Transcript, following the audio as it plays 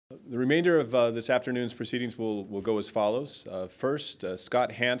The remainder of this afternoon's proceedings will go as follows. First,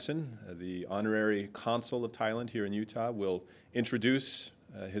 Scott Hansen, the Honorary Consul of Thailand here in Utah, will introduce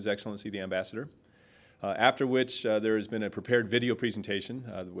His Excellency the Ambassador, after which there has been a prepared video presentation,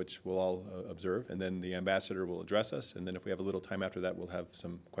 which we'll all observe, and then the Ambassador will address us, and then if we have a little time after that, we'll have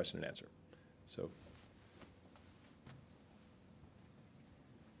some question and answer. So.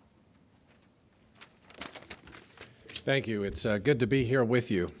 Thank you. It's good to be here with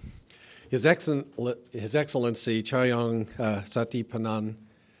you. His Excellency Chaiyong Satjipanon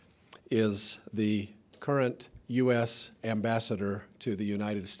is the current U.S. Ambassador to the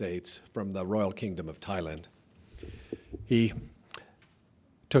United States from the Royal Kingdom of Thailand. He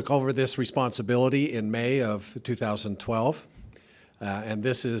took over this responsibility in May of 2012, and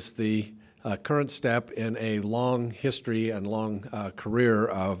this is the current step in a long history and long career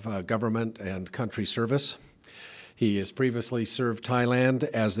of government and country service. He has previously served Thailand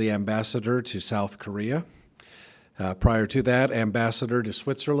as the ambassador to South Korea. Prior to that, ambassador to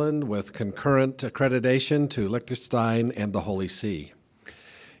Switzerland with concurrent accreditation to Liechtenstein and the Holy See.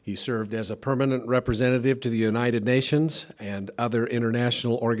 He served as a permanent representative to the United Nations and other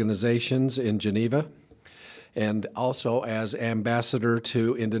international organizations in Geneva, and also as ambassador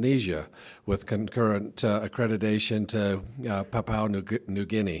to Indonesia with concurrent accreditation to Papua New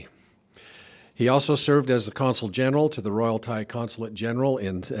Guinea. He also served as the Consul General to the Royal Thai Consulate General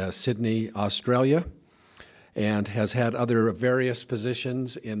in Sydney, Australia, and has had other various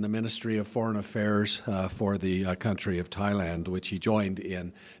positions in the Ministry of Foreign Affairs for the country of Thailand, which he joined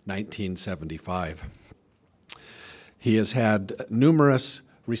in 1975. He has had numerous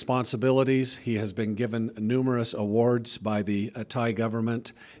responsibilities. He has been given numerous awards by the Thai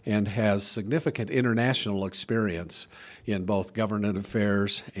government and has significant international experience in both government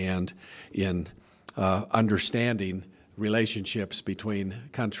affairs and in understanding relationships between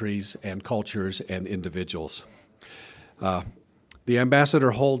countries and cultures and individuals. The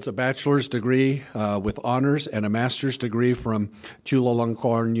ambassador holds a bachelor's degree with honors and a master's degree from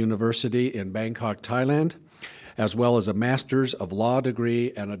Chulalongkorn University in Bangkok, Thailand, as well as a master's of law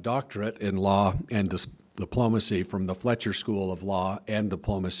degree and a doctorate in law and diplomacy from the Fletcher School of Law and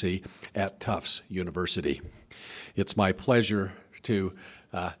Diplomacy at Tufts University. It's my pleasure to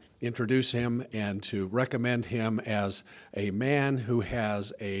introduce him and to recommend him as a man who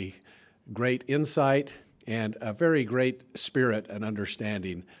has a great insight and a very great spirit and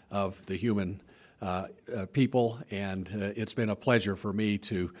understanding of the human people, and it's been a pleasure for me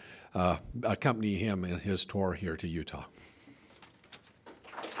to accompany him in his tour here to Utah.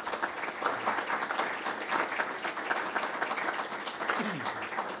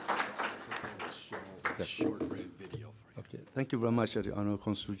 Short video for you. Okay, thank you very much, the Honorable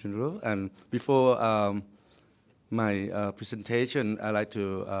Consul General. And before my presentation, I'd like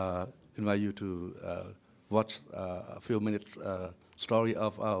to invite you to watch a few minutes story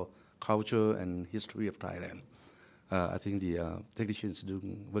of our culture and history of Thailand. I think the technicians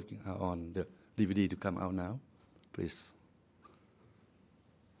working on the DVD to come out now. Please.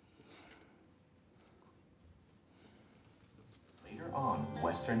 Later on,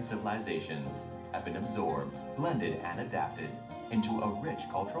 Western civilizations have been absorbed, blended, and adapted into a rich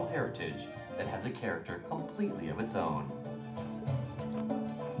cultural heritage that has a character completely of its own.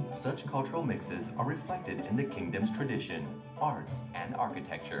 Such cultural mixes are reflected in the kingdom's tradition, arts, and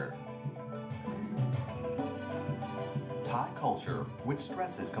architecture. Thai culture, which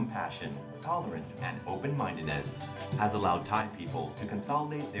stresses compassion, tolerance, and open-mindedness, has allowed Thai people to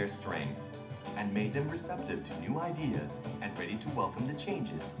consolidate their strengths and made them receptive to new ideas and ready to welcome the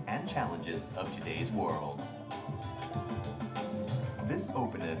changes and challenges of today's world. This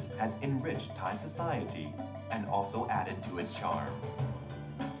openness has enriched Thai society and also added to its charm.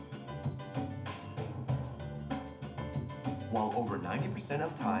 While over 90%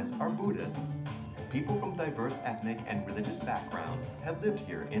 of Thais are Buddhists, people from diverse ethnic and religious backgrounds have lived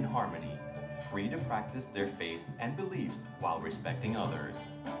here in harmony, free to practice their faiths and beliefs while respecting others.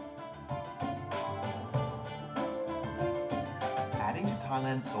 Adding to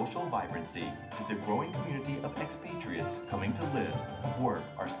Thailand's social vibrancy is the growing community of expatriates coming to live, work,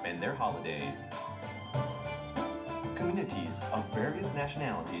 or spend their holidays. Communities of various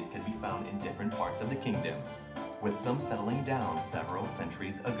nationalities can be found in different parts of the kingdom, with some settling down several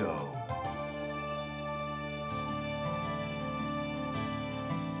centuries ago.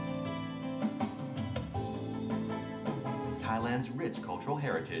 Thailand's rich cultural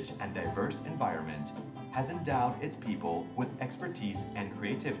heritage and diverse environment has endowed its people with expertise and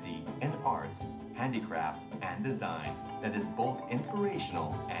creativity in arts, handicrafts, and design that is both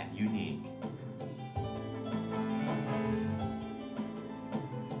inspirational and unique.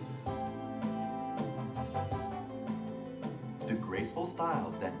 graceful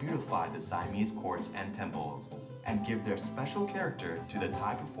styles that beautify the Siamese courts and temples and give their special character to the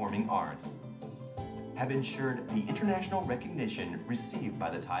Thai performing arts, have ensured the international recognition received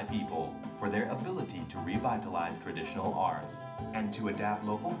by the Thai people for their ability to revitalize traditional arts and to adapt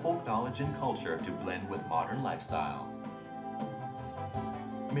local folk knowledge and culture to blend with modern lifestyles.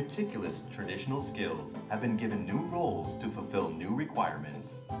 Meticulous traditional skills have been given new roles to fulfill new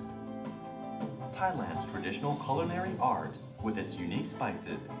requirements. Thailand's traditional culinary art, with its unique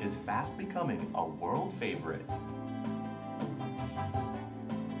spices, is fast becoming a world favorite.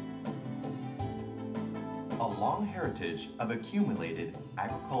 A long heritage of accumulated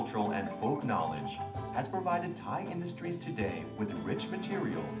agricultural and folk knowledge has provided Thai industries today with rich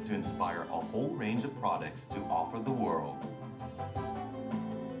material to inspire a whole range of products to offer the world.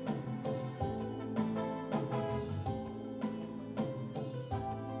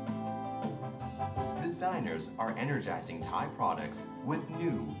 Designers are energizing Thai products with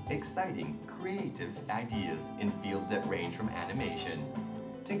new, exciting, creative ideas in fields that range from animation,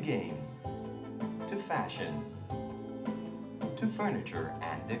 to games, to fashion, to furniture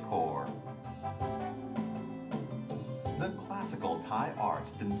and decor. The classical Thai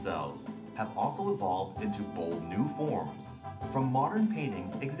arts themselves have also evolved into bold new forms, from modern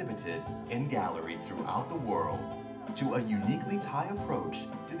paintings exhibited in galleries throughout the world to a uniquely Thai approach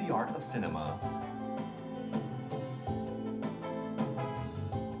to the art of cinema.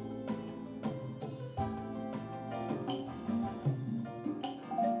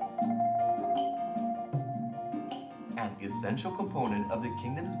 An essential component of the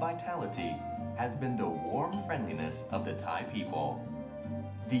kingdom's vitality has been the warm friendliness of the Thai people.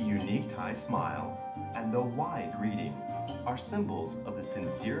 The unique Thai smile and the wide greeting are symbols of the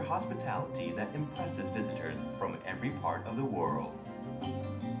sincere hospitality that impresses visitors from every part of the world.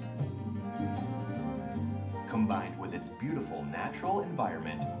 Combined with its beautiful natural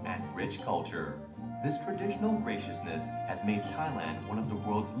environment and rich culture, this traditional graciousness has made Thailand one of the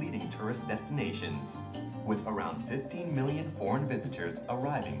world's leading tourist destinations, with around 15 million foreign visitors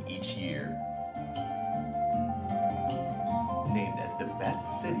arriving each year. Named as the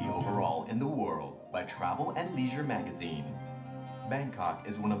best city overall in the world by Travel and Leisure magazine, Bangkok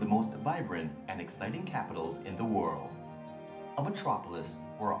is one of the most vibrant and exciting capitals in the world. A metropolis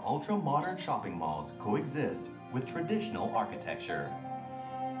where ultra-modern shopping malls coexist with traditional architecture.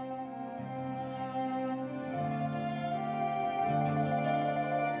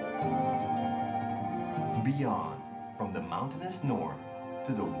 Beyond, from the mountainous north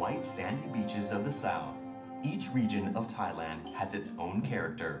to the white sandy beaches of the south, each region of Thailand has its own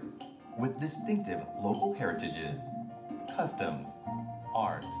character, with distinctive local heritages, customs,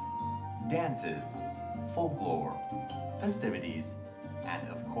 arts, dances, folklore, festivities, and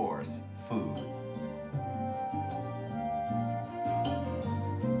of course, food.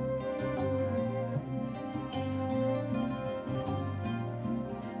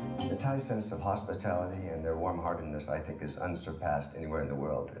 The Thai sense of hospitality and their warm-heartedness, I think, is unsurpassed anywhere in the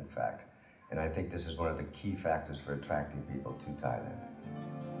world, in fact. And I think this is one of the key factors for attracting people to Thailand.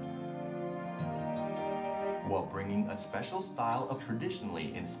 While bringing a special style of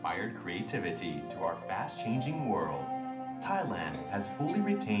traditionally inspired creativity to our fast-changing world, Thailand has fully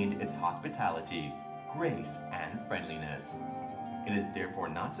retained its hospitality, grace, and friendliness. It is therefore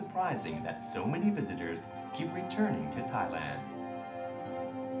not surprising that so many visitors keep returning to Thailand.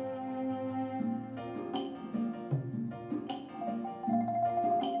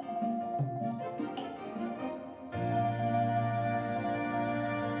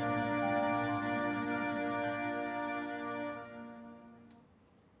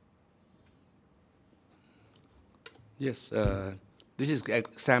 Yes, this is an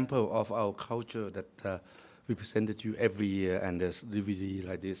example of our culture that we presented to you every year, and there's DVD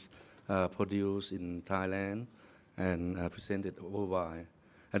like this produced in Thailand and presented worldwide.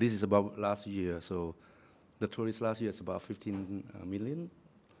 And this is about last year, so the tourists last year is about 15 million,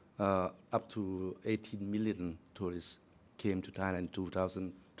 up to 18 million tourists came to Thailand in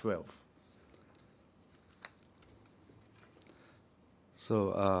 2012.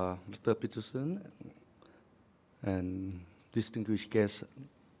 So, Dr. Peterson and distinguished guests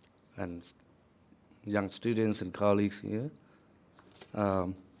and young students and colleagues here.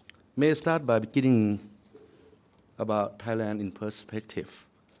 May I start by beginning about Thailand in perspective.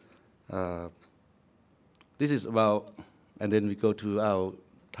 This is about, and then we go to our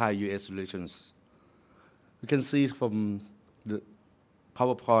Thai-US relations. We can see from the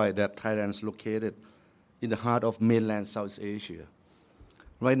PowerPoint that Thailand is located in the heart of mainland South Asia.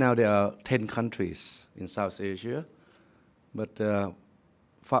 Right now, there are 10 countries in South Asia, but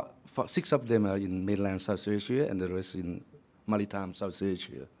 6 of them are in mainland South Asia and the rest in maritime South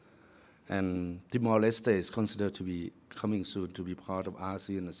Asia. And Timor-Leste is considered to be coming soon to be part of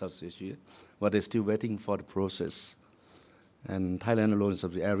ASEAN and South Asia, but they're still waiting for the process. And Thailand alone is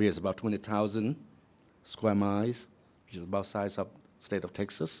of the area is about 20,000 square miles, which is about the size of state of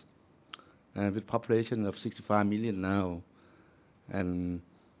Texas, and with population of 65 million now. And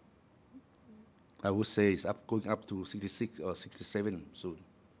I would say it's going up to 66 or 67 soon.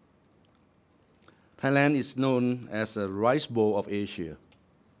 Thailand is known as a rice bowl of Asia.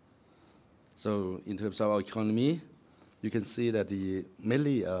 So in terms of our economy, you can see that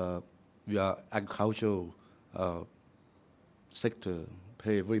mainly we are agricultural sector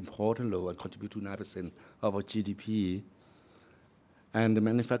play a very important role and contribute to 9% of our GDP. And the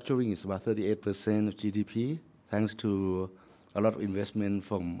manufacturing is about 38% of GDP, thanks to a lot of investment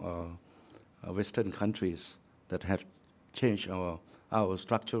from Western countries that have changed our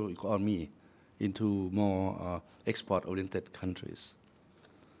structural economy into more export-oriented countries.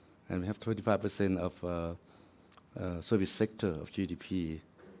 And we have 25% of service sector of GDP.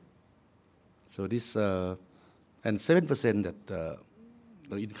 So this, and 7% that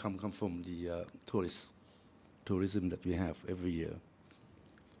the income comes from the tourism that we have every year.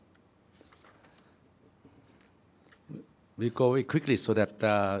 We go very quickly so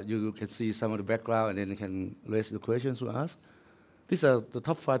that you can see some of the background and then you can raise the questions to us. These are the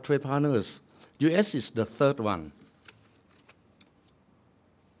top 5 trade partners. US is the 3rd one.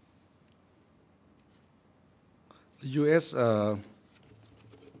 The US, the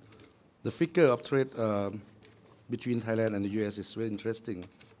figure of trade between Thailand and the US is very interesting.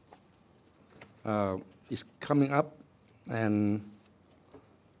 It's coming up, and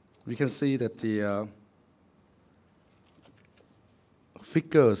we can see that the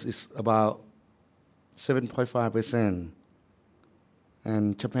figures is about 7.5%,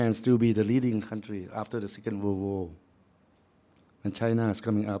 and Japan still be the leading country after the Second World War, and China is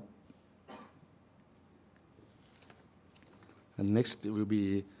coming up. And next will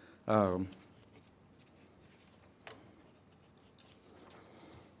be our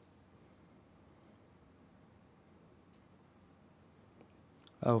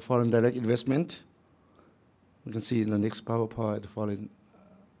foreign direct investment. You can see in the next PowerPoint,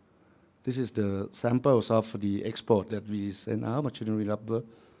 this is the samples of the export that we send out: machinery, rubber,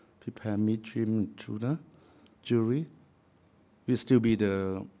 prepared meat, trim, tuna, jewelry. We still be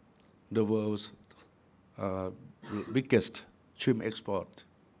the world's biggest trim export.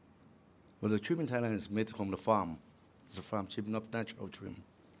 Well, the trim in Thailand is made from the farm. It's a farm trim, not natural trim.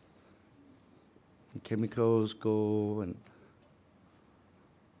 And chemicals go and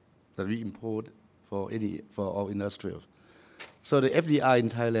that we import for all industrials. So the FDI in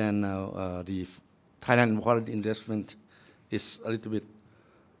Thailand now, the Thailand foreign investment is a little bit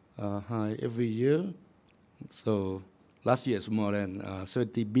high every year. So last year it's more than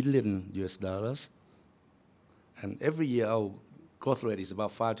 70 billion US dollars. And every year our growth rate is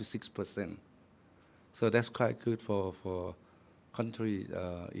about 5 to 6%. So that's quite good for country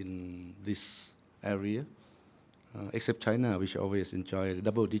in this area, except China, which always enjoy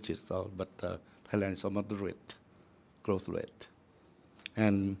double digits, but Thailand is a moderate growth rate.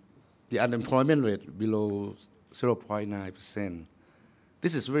 And the unemployment rate below 0.9%.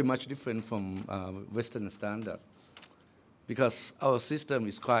 This is very much different from Western standard, because our system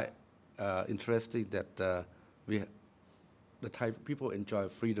is quite interesting that the Thai people enjoy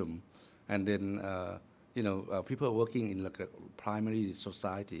freedom, and then people are working in like a primary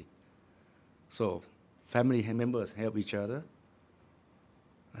society. So family members help each other.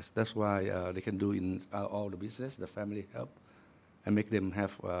 That's why they can do in all the business. The family help and make them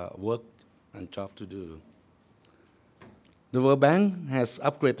have work and job to do. The World Bank has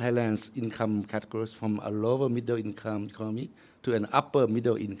upgraded Thailand's income categories from a lower middle income economy to an upper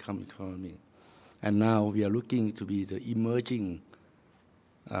middle income economy. And now we are looking to be the emerging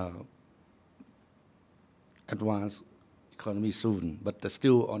advanced economy soon, but they're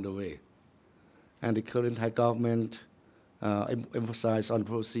still on the way. And the current Thai government emphasized on the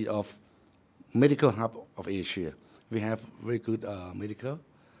policy of medical hub of Asia. We have very good medical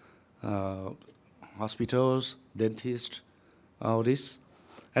hospitals, dentists, all this.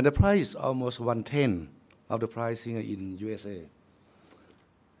 And the price is almost 1/10 of the price here in USA.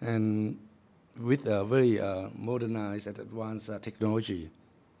 And with a very modernized and advanced technology.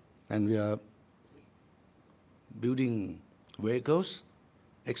 And we are building vehicles,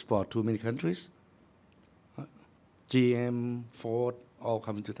 export to many countries. GM, Ford, all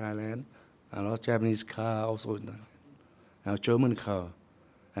coming to Thailand. A lot of Japanese car also in Thailand. Our German car,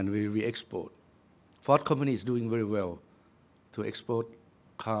 and we export. Ford company is doing very well to export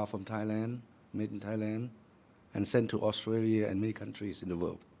car from Thailand, made in Thailand, and sent to Australia and many countries in the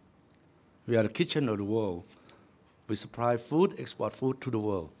world. We are the kitchen of the world. We supply food, export food to the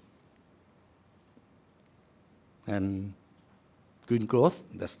world. And green growth,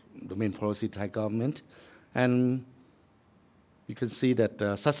 that's the main policy of the Thai government. And you can see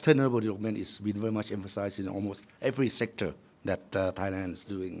that sustainable development is been very much emphasized in almost every sector that Thailand is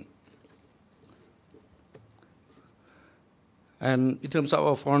doing. And in terms of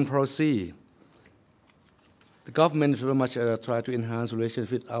our foreign policy, the government very much try to enhance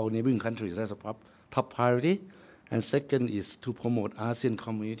relations with our neighboring countries. That's a top priority. And second is to promote ASEAN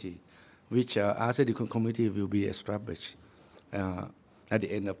community, which ASEAN community will be established at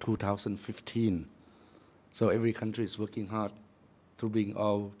the end of 2015. So every country is working hard to bring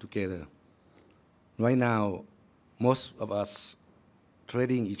all together. Right now, most of us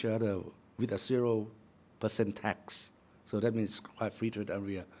trading each other with a 0% tax. So that means quite free trade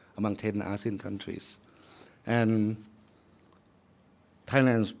area among 10 ASEAN countries. And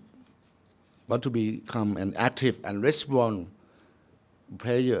Thailand want to become an active and responsible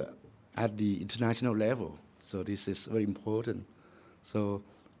player at the international level. So this is very important. So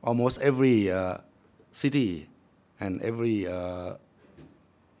almost every city and every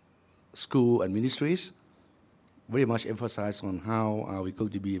school and ministries very much emphasize on how we're going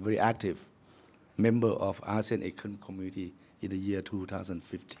to be a very active member of ASEAN Economic Community in the year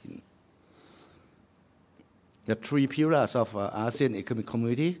 2015. The three pillars of ASEAN Economic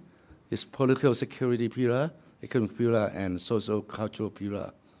Community is political security pillar, economic pillar, and social cultural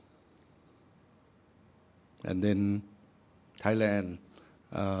pillar. And then Thailand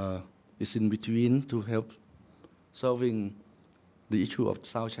is in between to help solving the issue of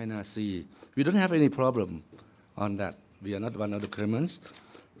South China Sea. We don't have any problem on that. We are not one of the claimants,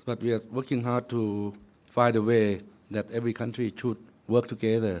 but we are working hard to find a way that every country should work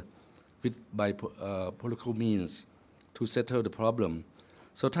together by political means to settle the problem.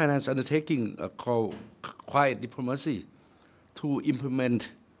 So Thailand is undertaking a quiet diplomacy to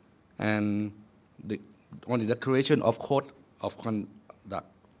implement on the declaration of code of conduct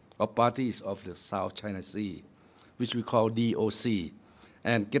of parties of the South China Sea, which we call DOC,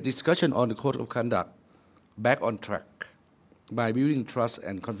 and get discussion on the code of conduct back on track by building trust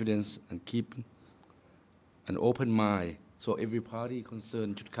and confidence and keep an open mind. So every party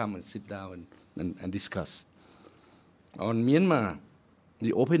concerned should come and sit down and discuss. On Myanmar,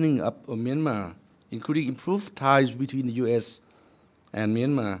 the opening up of Myanmar, including improved ties between the U.S. and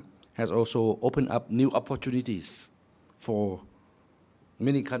Myanmar, has also opened up new opportunities for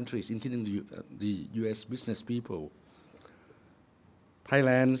many countries, including the U.S. business people.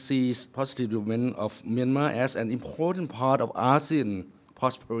 Thailand sees positive development of Myanmar as an important part of ASEAN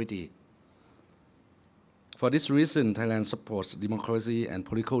prosperity. For this reason, Thailand supports democracy and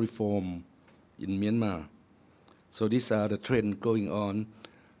political reform in Myanmar. So these are the trends going on.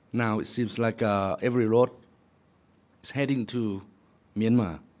 Now it seems like every road is heading to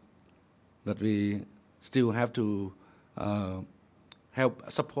Myanmar, but we still have to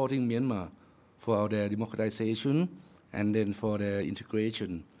help supporting Myanmar for their democratization and then for their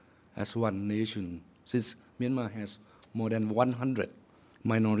integration as one nation, since Myanmar has more than 100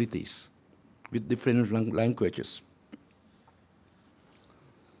 minorities with different languages.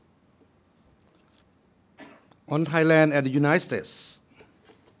 On Thailand and the United States,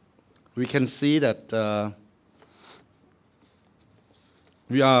 we can see that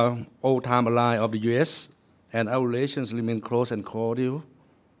we are all-time ally of the U.S. and our relations remain close and cordial.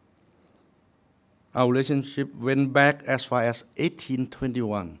 Our relationship went back as far as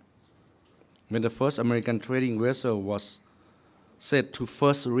 1821, when the first American trading vessel was said to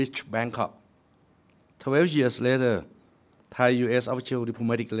first reach Bangkok. 12 years later, Thai-U.S. official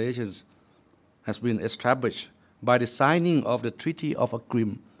diplomatic relations has been established by the signing of the Treaty of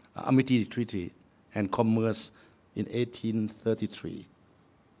Amity Treaty and Commerce in 1833.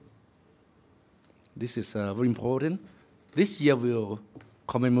 This is very important. This year will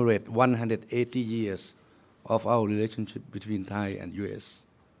commemorate 180 years of our relationship between Thai and U.S.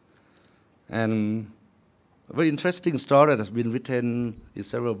 And a very interesting story that has been written in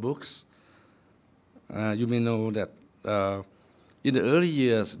several books. You may know that in the early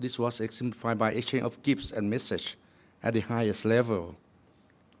years, this was exemplified by exchange of gifts and messages at the highest level.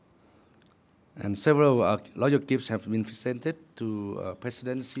 And several loyal gifts have been presented to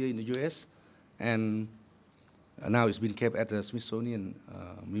presidents here in the U.S., and now it's been kept at the Smithsonian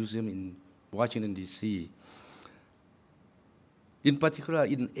Museum in Washington, D.C. In particular,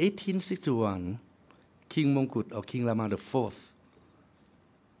 in 1861, King Mongkut, or King Rama IV,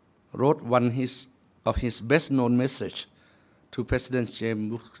 wrote one of his best-known message to President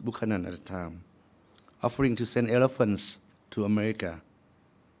James Buchanan at the time offering to send elephants to America.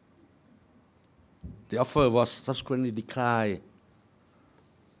 The offer was subsequently declined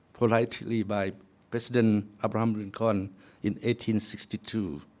politely by President Abraham Lincoln in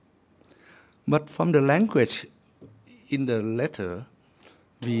 1862. But from the language in the letter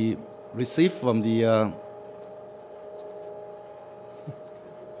we received from the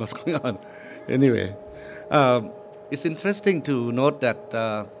what's going on? Anyway, it's interesting to note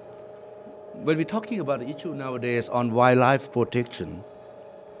that when we're talking about the issue nowadays on wildlife protection,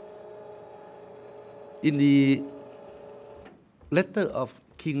 in the letter of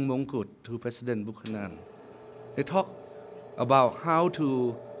King Mongkut to President Buchanan, they talk about how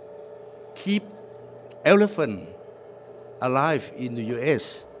to keep elephant alive in the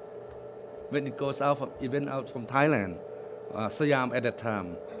U.S. when it goes out from Thailand, Siam at that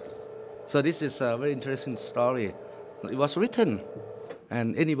time. So this is a very interesting story. It was written,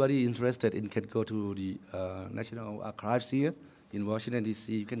 and anybody interested in can go to the National Archives here in Washington,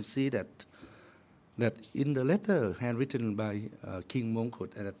 D.C. You can see that in the letter handwritten by King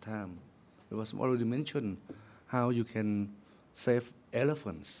Mongkut at that time, it was already mentioned how you can save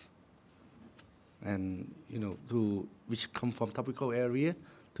elephants, and which come from tropical area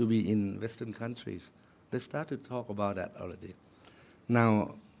to be in Western countries. They started to talk about that already.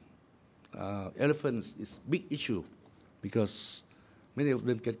 Now, elephants is a big issue because many of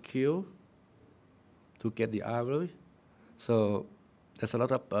them get killed to get the ivory. So there's a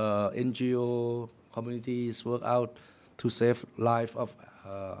lot of NGO communities work out to save life of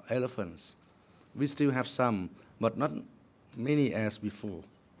elephants. We still have some, but not many as before.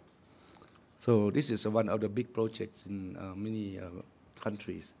 So this is one of the big projects in many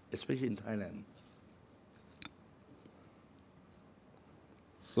countries, especially in Thailand.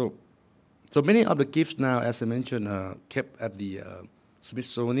 So many of the gifts now, as I mentioned, are kept at the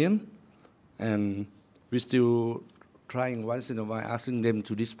Smithsonian, and we're still trying once in a while, asking them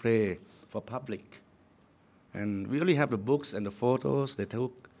to display for public. And we only have the books and the photos they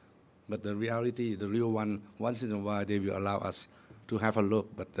took, but the reality, the real one, once in a while they will allow us to have a look.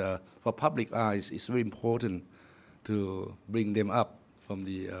 But for public eyes, it's very important to bring them up from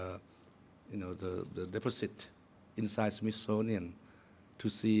the deposit inside Smithsonian to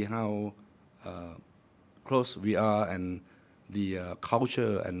see how close we are, and the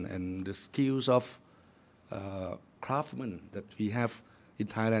culture and the skills of craftsmen that we have in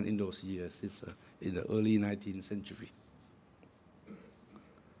Thailand in those years. It's in the early 19th century.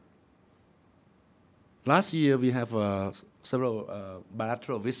 Last year we have several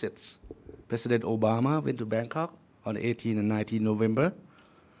bilateral visits. President Obama went to Bangkok on 18 and 19 November,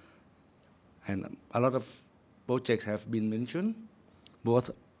 and a lot of projects have been mentioned,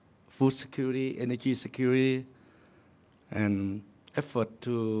 both food security, energy security, and effort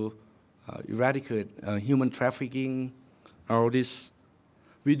to eradicate human trafficking, all this.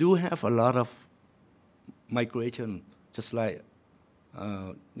 We do have a lot of migration, just like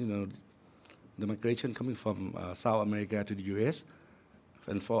the migration coming from South America to the U.S.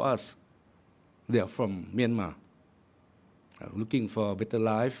 And for us, they are from Myanmar, looking for a better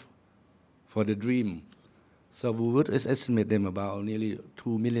life, for the dream. So we would estimate them about nearly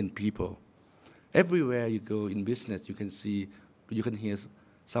 2 million people. Everywhere you go in business, you can hear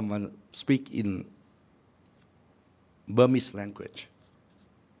someone speak in Burmese language.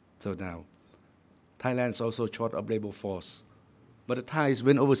 So now, Thailand is also short of labor force. But the Thais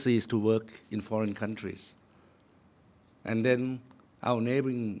went overseas to work in foreign countries. And then our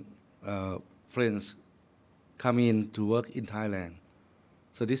neighboring friends come in to work in Thailand.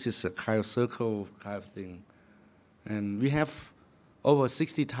 So this is a kind of circle kind of thing. And we have over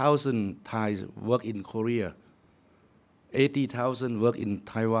 60,000 Thais work in Korea, 80,000 work in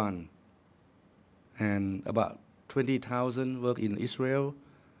Taiwan, and about 20,000 work in Israel.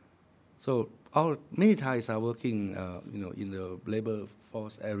 So many Thais are working, in the labor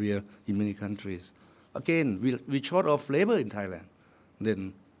force area in many countries. Again, we short of labor in Thailand.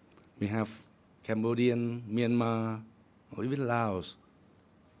 Then we have Cambodian, Myanmar, or even Laos.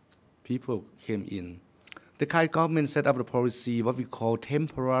 People came in. The Thai government set up a policy, what we call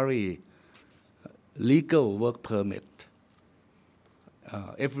temporary legal work permit,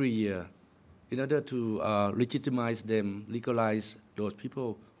 every year, in order to legitimize them, legalize those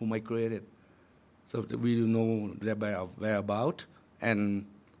people who migrated, so that we know their whereabouts and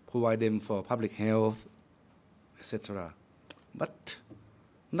provide them for public health, etc. But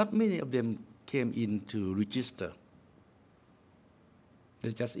not many of them came in to register.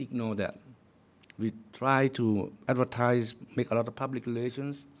 They just ignore that. We try to advertise, make a lot of public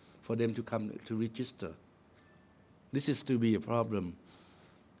relations for them to come to register. This is to be a problem.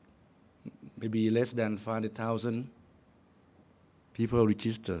 maybe less than 500,000 people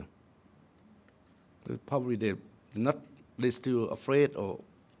register. Probably they're still afraid or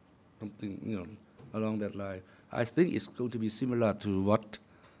something, along that line. I think it's going to be similar to what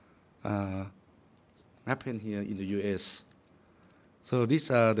happened here in the U.S. So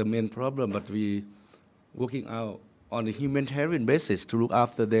these are the main problem, but we working out on a humanitarian basis to look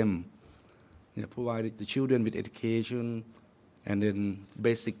after them, provide the children with education, and then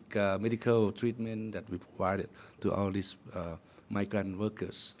basic medical treatment that we provided to all these migrant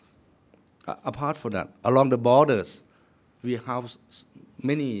workers. Apart from that, along the borders, we have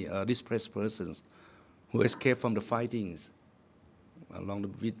many displaced persons who escaped from the fightings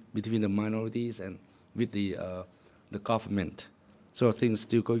between the minorities and with the government. So things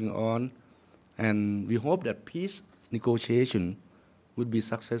still going on, and we hope that peace negotiation would be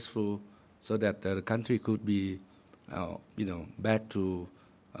successful, so that the country could be, back to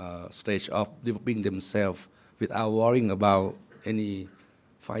stage of developing themselves without worrying about any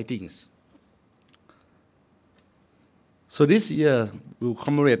fightings. So this year we'll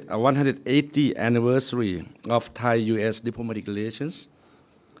commemorate a 180th anniversary of Thai-U.S. diplomatic relations.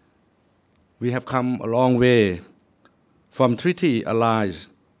 We have come a long way from treaty allies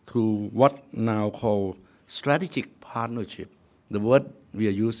to what now called strategic partnership. The word we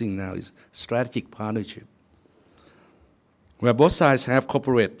are using now is strategic partnership, where both sides have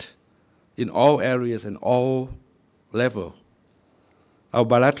cooperated in all areas and all levels. Our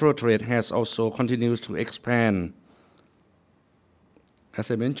bilateral trade has also continued to expand. As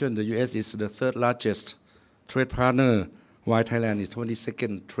I mentioned, the U.S. is the third largest trade partner, while Thailand is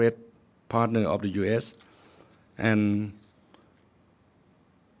 22nd trade partner of the U.S. And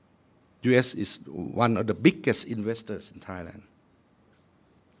U.S. is one of the biggest investors in Thailand,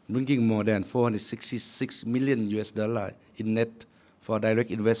 bringing more than 466 million US dollar in net for direct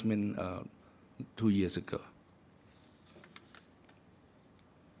investment 2 years ago.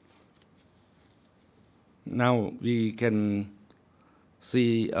 Now we can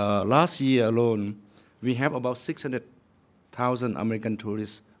see last year alone, we have about 600,000 American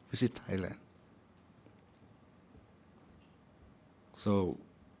tourists visit Thailand. So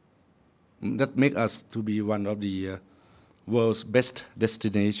that makes us to be one of the world's best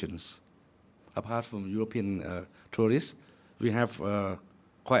destinations. Apart from European tourists, we have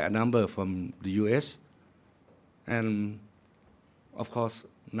quite a number from the US. And of course,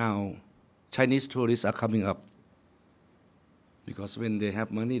 now Chinese tourists are coming up, because when they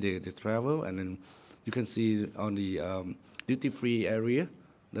have money, they travel. And then you can see on the duty-free area,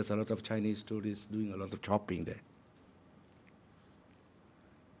 there's a lot of Chinese tourists doing a lot of shopping there.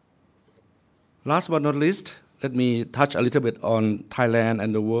 Last but not least, let me touch a little bit on Thailand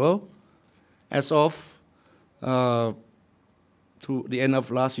and the world. As of to the end of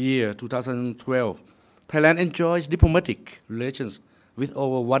last year, 2012, Thailand enjoys diplomatic relations with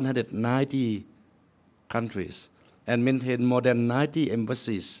over 190 countries and maintain more than 90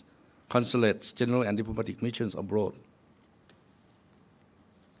 embassies, consulates, general and diplomatic missions abroad.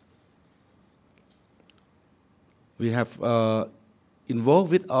 We have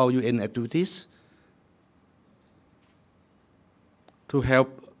involved with our UN activities to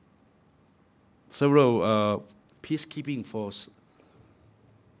help several peacekeeping forces,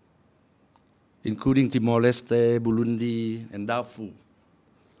 including Timor-Leste, Burundi, and Darfur.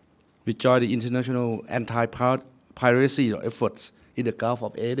 We joined the international anti-piracy efforts in the Gulf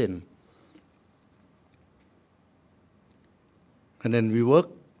of Aden. And then we work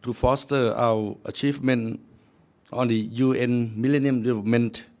to foster our achievement on the UN Millennium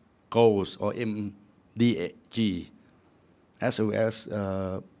Development Goals, or MDG, as well as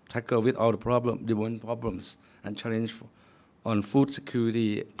tackle with all the world problems and challenge on food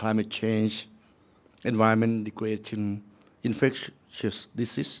security, climate change, environment degradation, infectious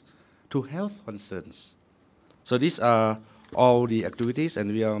disease, to health concerns. So these are all the activities,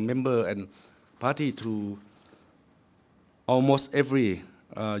 and we are a member and party to almost every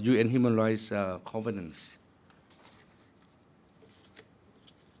UN human rights covenants.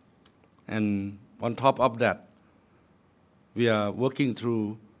 And on top of that, we are working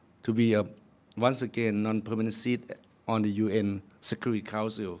to be once again non-permanent seat on the UN Security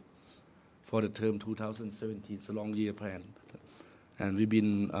Council for the term 2017. It's a long year plan. And we've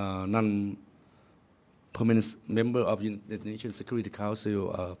been non-permanent member of the United Nations Security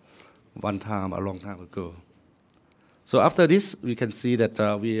Council one time, a long time ago. So after this, we can see that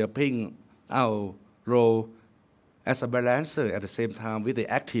we are playing our role as a balancer at the same time with the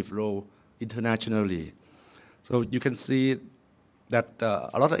active role internationally. So you can see that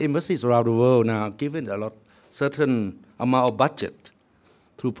a lot of embassies around the world now given a certain amount of budget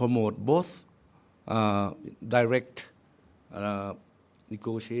to promote both direct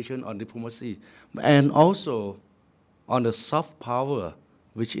negotiation on diplomacy, and also on the soft power,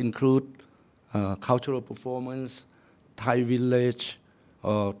 which include cultural performance, Thai village,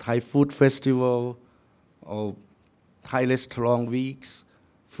 or Thai food festival, or Thai restaurant weeks,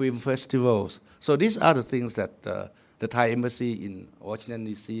 film festivals. So these are the things that the Thai embassy in Washington,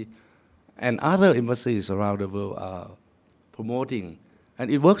 D.C. and other embassies around the world are promoting.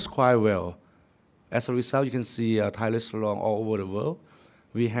 And it works quite well. As a result, you can see Thai restaurants all over the world.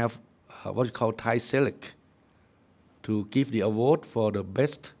 We have what we call Thai Select to give the award for the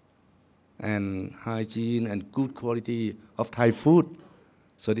best and hygiene and good quality of Thai food.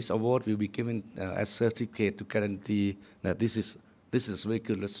 So this award will be given as certificate to guarantee that this is very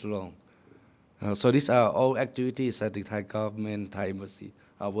good restaurant. So these are all activities that the Thai government, Thai embassy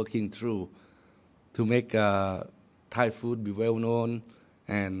are working through to make Thai food be well known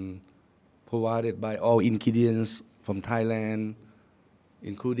and provided by all ingredients from Thailand,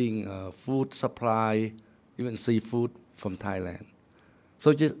 including food supply, even seafood from Thailand.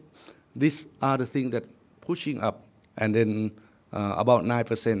 So just these are the things that pushing up, and then about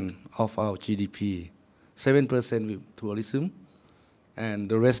 9% of our GDP, 7% with tourism, and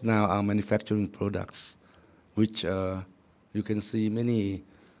the rest now are manufacturing products, which you can see many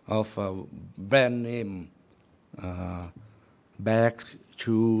of brand name bags,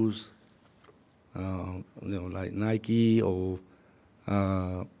 shoes, like Nike or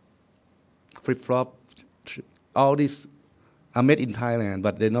flip-flop. All these are made in Thailand,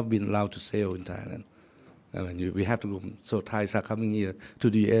 but they've not been allowed to sell in Thailand. I mean, we have to go. So Thais are coming here to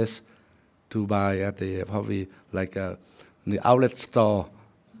the US to buy at the probably like the outlet store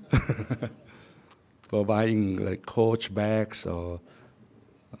for buying like Coach bags or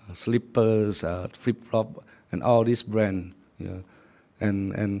slippers, flip-flop, and all these brands. You know.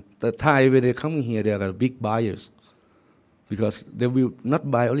 And the Thai, when they come here, they are big buyers because they will not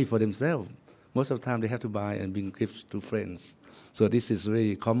buy only for themselves. Most of the time, they have to buy and bring gifts to friends. So this is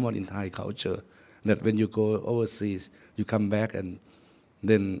very common in Thai culture, that when you go overseas, you come back and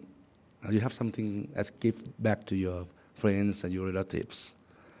then you have something as gift back to your friends and your relatives.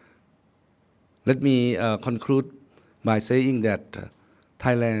 Let me conclude by saying that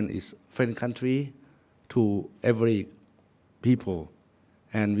Thailand is a friendly country to every people,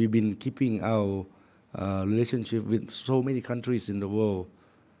 and we've been keeping our relationship with so many countries in the world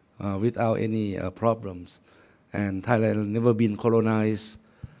without any problems. And Thailand never been colonized.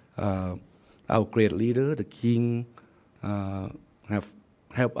 Our great leader, the king, have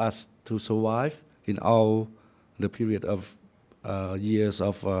helped us to survive in all the period of years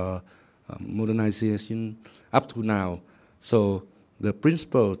of modernization up to now. So the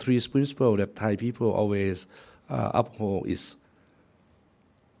principle, three principles that Thai people always uphold is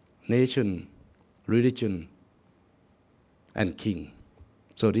nation, religion, and king.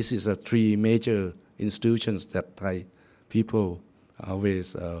 So this is three major institutions that Thai people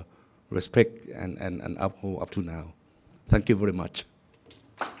always respect and uphold up to now. Thank you very much.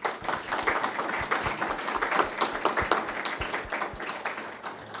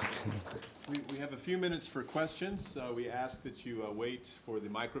 We have a few minutes for questions. We ask that you wait for the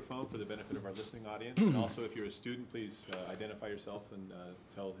microphone for the benefit of our listening audience. And also, if you're a student, please identify yourself and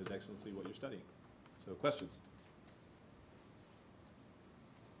tell His Excellency what you're studying. So, questions?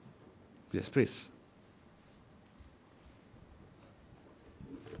 Yes, please.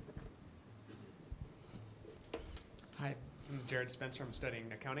 Hi, I'm Jared Spencer. I'm studying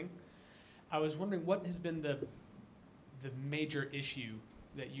accounting. I was wondering what has been the major issue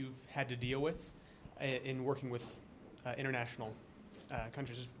that you've had to deal with in working with international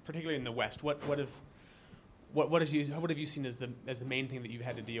countries, particularly in the West. What have you seen as the main thing that you've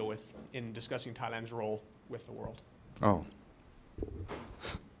had to deal with in discussing Thailand's role with the world? Oh,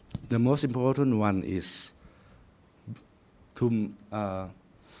 the most important one is to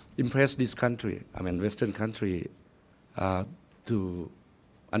impress this country, I mean Western country, to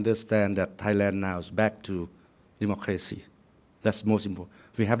understand that Thailand now is back to democracy. That's most important.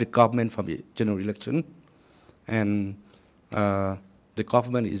 We have the government from the general election, and the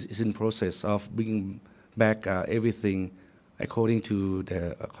government is in process of bringing back everything according to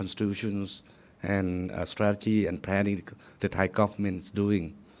the constitutions and strategy and planning the Thai government is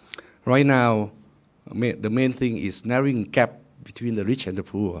doing. Right now, the main thing is narrowing gap between the rich and the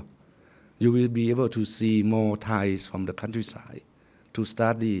poor. You will be able to see more Thais from the countryside to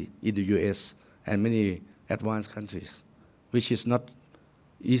study in the US and many advanced countries, which is not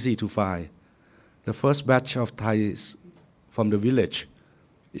easy to find. The first batch of Thais from the village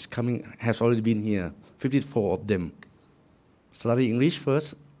is coming, has already been here, 54 of them. Study English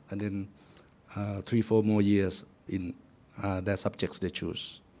first, and then 3-4 more years in their subjects they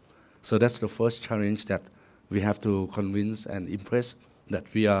choose. So that's the first challenge that we have to convince and impress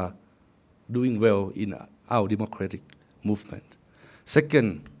that we are doing well in our democratic movement.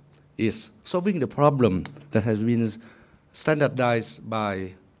 Second is solving the problem that has been standardized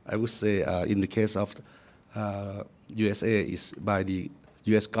by, I would say, in the case of USA, is by the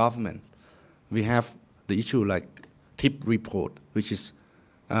US government. We have the issue like TIP report, which is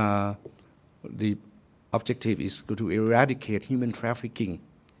the objective is to eradicate human trafficking.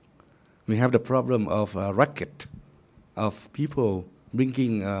 We have the problem of racket, of people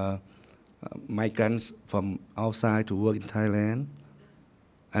bringing migrants from outside to work in Thailand.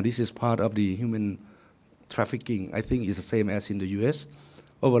 And this is part of the human trafficking. I think it's the same as in the US.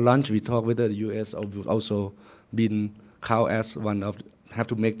 Over lunch, we talk whether the US will also been counted as one of, have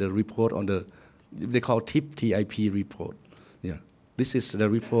to make the report on the, they call TIP, T-I-P report. Yeah. This is the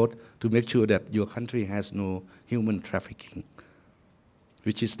report to make sure that your country has no human trafficking,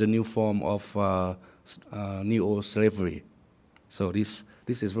 which is the new form of neo-slavery. So this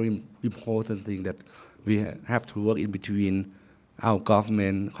is very important thing that we have to work in between our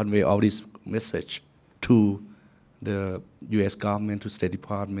government, convey all this message to the US government, to State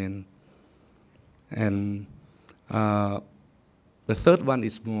Department. And the third one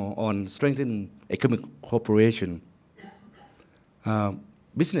is more on strengthening economic cooperation.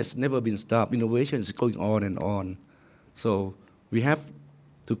 Business never been stopped. Innovation is going on and on. So we have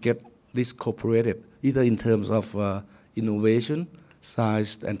to get this cooperated, either in terms of innovation,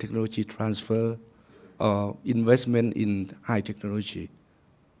 science and technology transfer, or investment in high technology.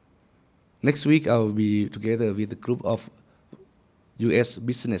 Next week, I will be together with a group of US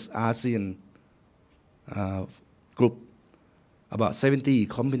business ASEAN group, about 70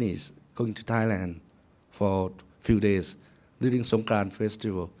 companies going to Thailand for a few days during Songkran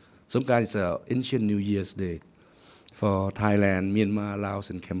festival. Songkran is an ancient New Year's Day for Thailand, Myanmar, Laos,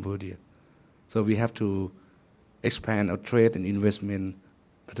 and Cambodia. So we have to expand our trade and investment,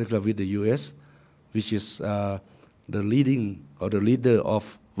 particularly with the US, which is the leading or the leader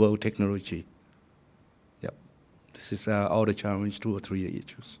of world technology. Yep. This is all the challenge, 2 or 3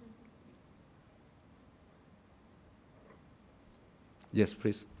 issues. Yes,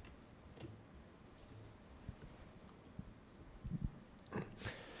 please.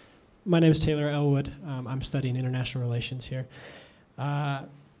 My name is Taylor Elwood. I'm studying international relations here.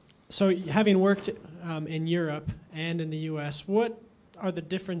 So having worked in Europe and in the US, what are the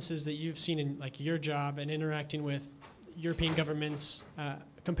differences that you've seen in like your job and interacting with European governments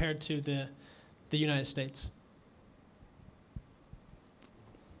compared to the United States?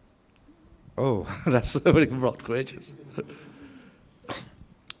 Oh, that's a very broad question.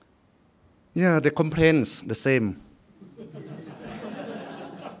 Yeah, the complaints the same.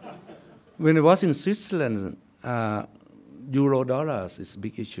 When I was in Switzerland, euro dollars is a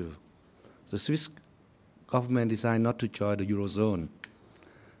big issue. The Swiss government decided not to join the Eurozone.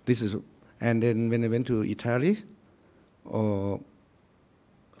 And then when I went to Italy, or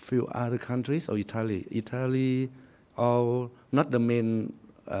a few other countries, or Italy, or not the main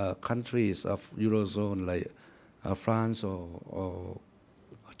countries of Eurozone like France or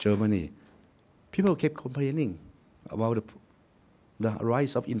Germany, people kept complaining about the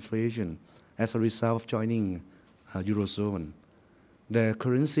rise of inflation as a result of joining Eurozone. The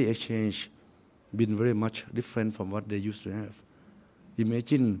currency exchange been very much different from what they used to have.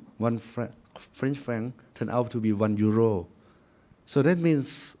 Imagine one French franc turned out to be €1. So that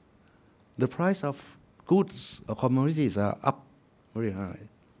means the price of goods or commodities are up very high.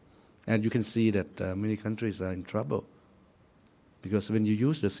 And you can see that many countries are in trouble. Because when you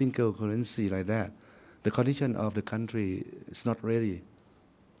use the single currency like that, the condition of the country is not ready.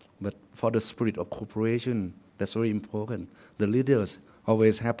 But for the spirit of cooperation, that's very important. The leaders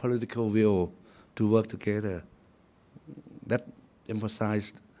always have political will to work together. That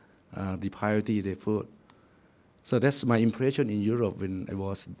emphasized the priority they put. So that's my impression in Europe when I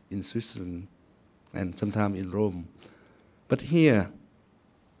was in Switzerland and sometime in Rome. But here,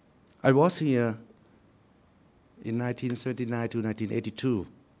 I was here in 1979 to 1982,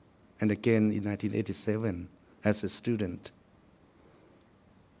 and again in 1987 as a student.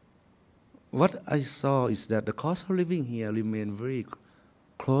 What I saw is that the cost of living here remained very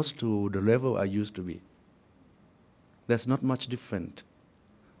close to the level I used to be. There's not much different.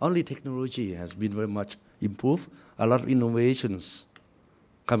 Only technology has been very much improved, a lot of innovations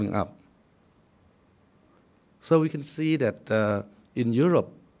coming up. So we can see that in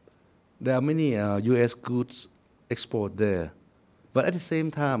Europe, there are many US goods export there. But at the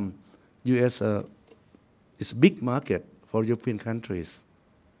same time, US is a big market for European countries,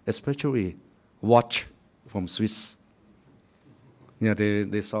 especially watch from Swiss. Yeah,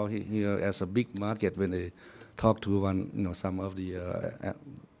 they saw here as a big market when they talked to some of the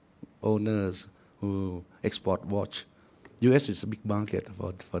owners who export watch. U.S. is a big market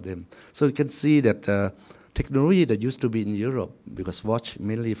for them. So you can see that technology that used to be in Europe, because watch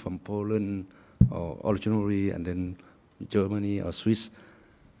mainly from Poland or originally, and then Germany or Swiss.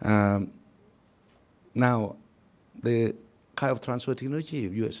 Now the kind of transfer technology,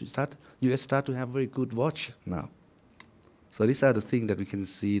 U.S. start to have very good watch now. So these are the things that we can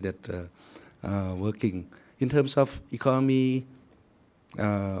see that working. In terms of economy,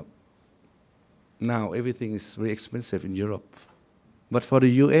 now everything is very expensive in Europe. But for the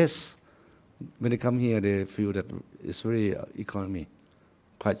U.S., when they come here, they feel that it's very economy,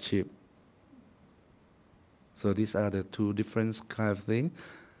 quite cheap. So these are the two different kind of things.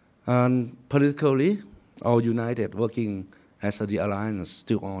 And politically, all united, working as the alliance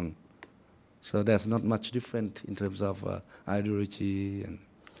still on. So there's not much different in terms of ideology. And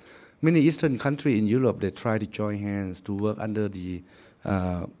many Eastern countries in Europe, they try to join hands to work under the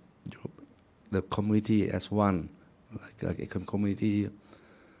community as one, like a community.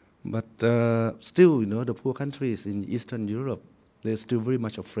 But still, the poor countries in Eastern Europe, they're still very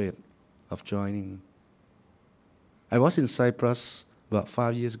much afraid of joining. I was in Cyprus about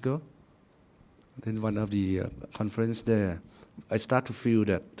 5 years ago. Then one of the conference there, I start to feel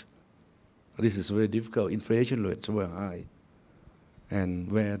that this is very difficult. Inflation rates were high,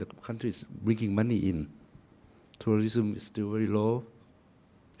 and where the country is bringing money in, tourism is still very low,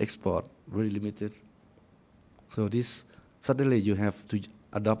 export very limited. So this suddenly you have to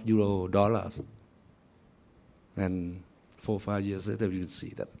adopt euro dollars, and 4 or 5 years later you can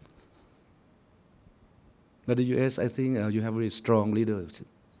see that. But the U.S., I think you have very strong leaders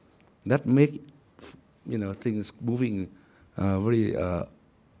that make things moving very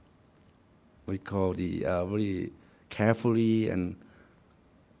we call the very carefully, and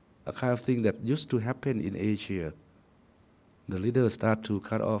a kind of thing that used to happen in Asia. The leaders start to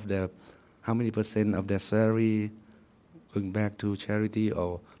cut off how many % of their salary going back to charity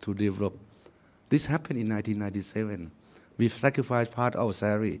or to develop. This happened in 1997. We sacrificed part of our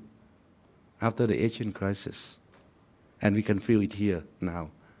salary after the Asian crisis, and we can feel it here now.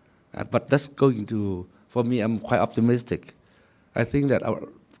 But that's going to, for me, I'm quite optimistic. I think that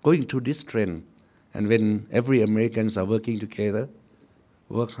going through this trend, and when every Americans are working together,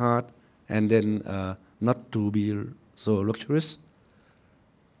 work hard, and then not to be so luxurious,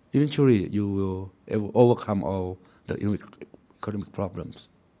 eventually you will overcome all the economic problems.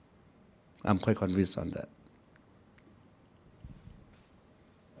 I'm quite convinced on that.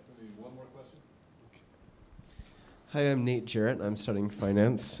 One more question. Hi, I'm Nate Jarrett. I'm studying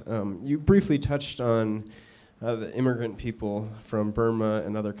finance. You briefly touched on the immigrant people from Burma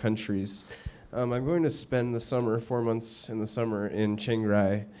and other countries. I'm going to spend the summer, 4 months in the summer, in Chiang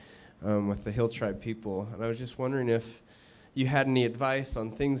Rai with the Hill Tribe people. And I was just wondering if you had any advice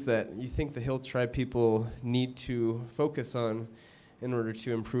on things that you think the Hill Tribe people need to focus on in order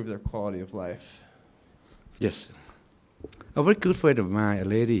to improve their quality of life. Yes. A very good friend of mine, a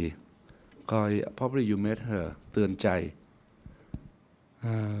lady, probably you met her, Teen Chai.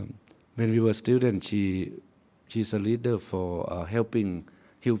 When we were students, she's a leader for helping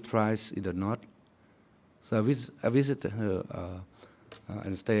Hill tribes in the north. So I visited her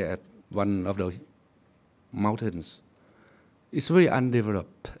and stay at one of the mountains. It's a very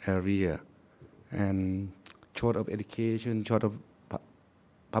undeveloped area, and short of education, short of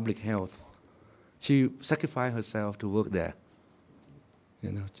public health. She sacrificed herself to work there,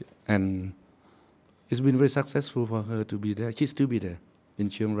 and it's been very successful for her to be there. She still be there in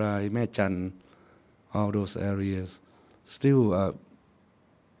Chiang Rai, Mae Chan, all those areas. Still,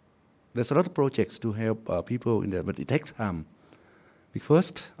 there's a lot of projects to help people in there, but it takes time.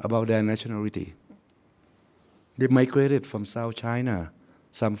 First, about their nationality. They migrated from South China,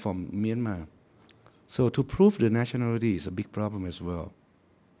 some from Myanmar. So to prove the nationality is a big problem as well.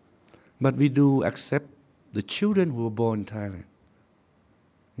 But we do accept the children who were born in Thailand.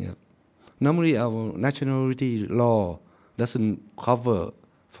 Yeah. Normally our nationality law doesn't cover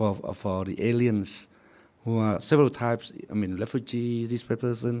for the aliens who are several types, refugees, this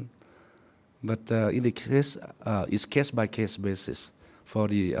person. But in the case, it's case by case basis for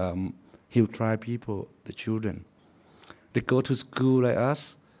the Hill tribe people, the children. They go to school like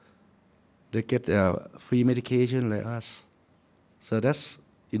us. They get free medication like us. So that's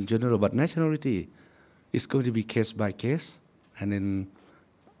in general, but nationality is going to be case by case. And then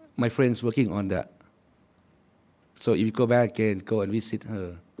my friend's working on that. So if you go back again, go and visit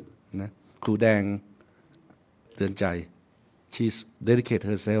her. Kru Dang Teen Chai. She's dedicated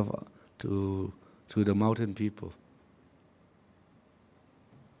herself to the mountain people.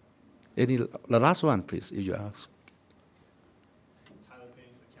 The last one, please, if you ask. Thailand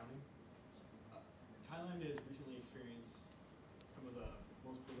paying accounting. Thailand has recently experienced some of the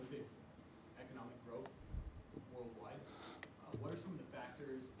most prolific economic growth worldwide. What are some of the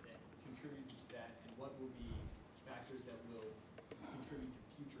factors that contribute to that, and what will be factors that will contribute to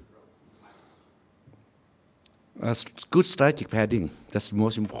future growth in Thailand? Good strategic planning. That's the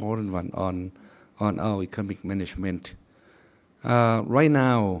most important one on our economic management. Right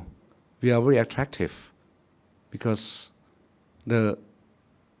now, we are very attractive because the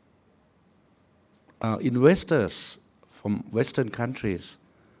investors from Western countries,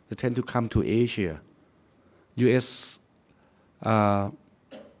 they tend to come to Asia. US,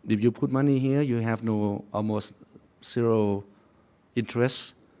 if you put money here, you have almost zero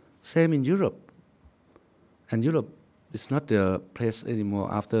interest. Same in Europe. And Europe is not the place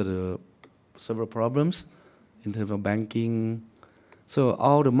anymore after the several problems in terms of banking. So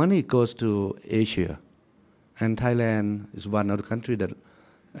all the money goes to Asia. And Thailand is one of the countries that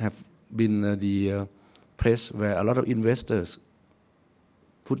have been the place where a lot of investors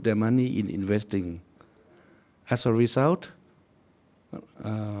put their money in investing. As a result,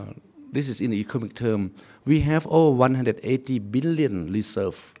 this is in economic term, we have over 180 billion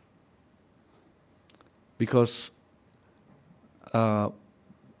reserve. Because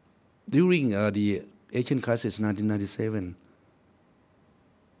during the Asian crisis 1997,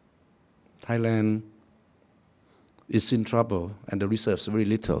 Thailand is in trouble and the reserves very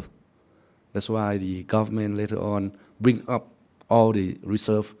little. That's why the government later on bring up all the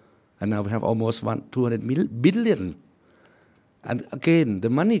reserve, and now we have almost 200 billion. And again, the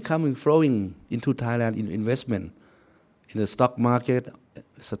money flowing into Thailand in investment, in the stock market,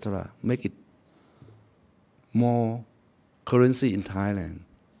 etc., make it more currency in Thailand.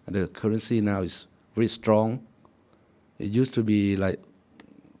 And the currency now is very strong. It used to be like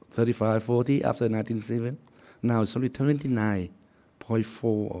 35, 40 after 1997. Now it's only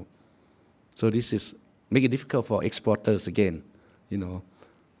 29.4. So this is make it difficult for exporters again,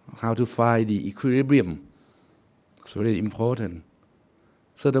 how to find the equilibrium. It's very important.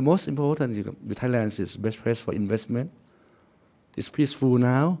 So the most important, Thailand is best place for investment. It's peaceful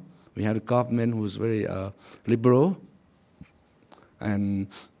now. We have a government who's very liberal and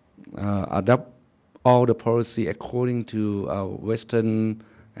adopt all the policy according to Western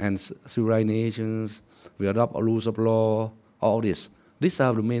and civilized nations. We adopt rules of law, all this. These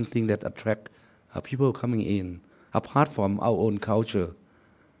are the main things that attract people coming in, apart from our own culture,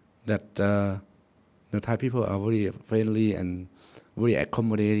 that the Thai people are very friendly and very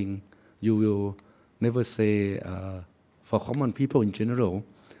accommodating. You will never say, for common people in general,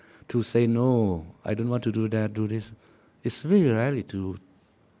 to say, no, I don't want to do that, do this. It's very rarely to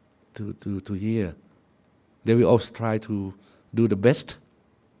hear. They will always try to do the best.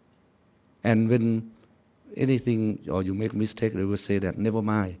 And when anything or you make mistake, they will say that, never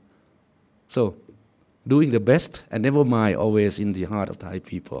mind. So, doing the best and never mind always in the heart of Thai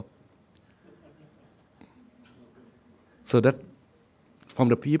people. So that from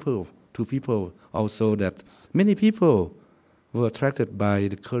the people to people also, that many people were attracted by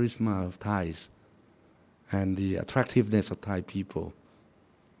the charisma of Thais and the attractiveness of Thai people.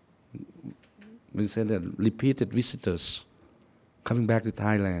 We said that repeated visitors coming back to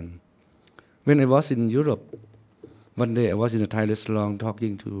Thailand. When I was in Europe, one day I was in a Thai restaurant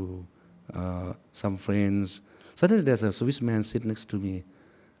talking to some friends. Suddenly there's a Swiss man sitting next to me,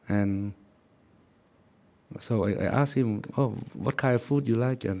 and so I asked him, "Oh, what kind of food you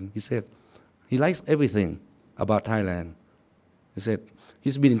like?" And he said he likes everything about Thailand. He said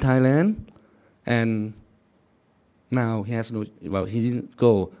he's been in Thailand, and now he has he didn't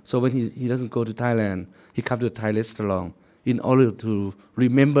go. So when he doesn't go to Thailand, he comes to a Thai restaurant in order to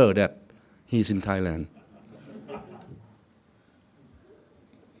remember that he's in Thailand.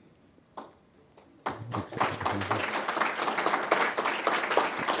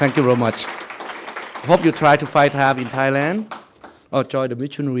 Thank you very much. Hope you try to find time in Thailand or join the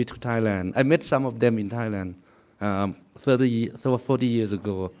missionary to Thailand. I met some of them in Thailand 40 years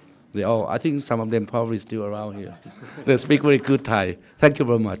ago. I think some of them probably still around here. They speak very good Thai. Thank you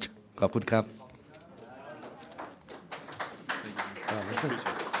very much. ขอบคุณครับ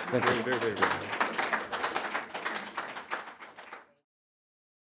Very, very, very good.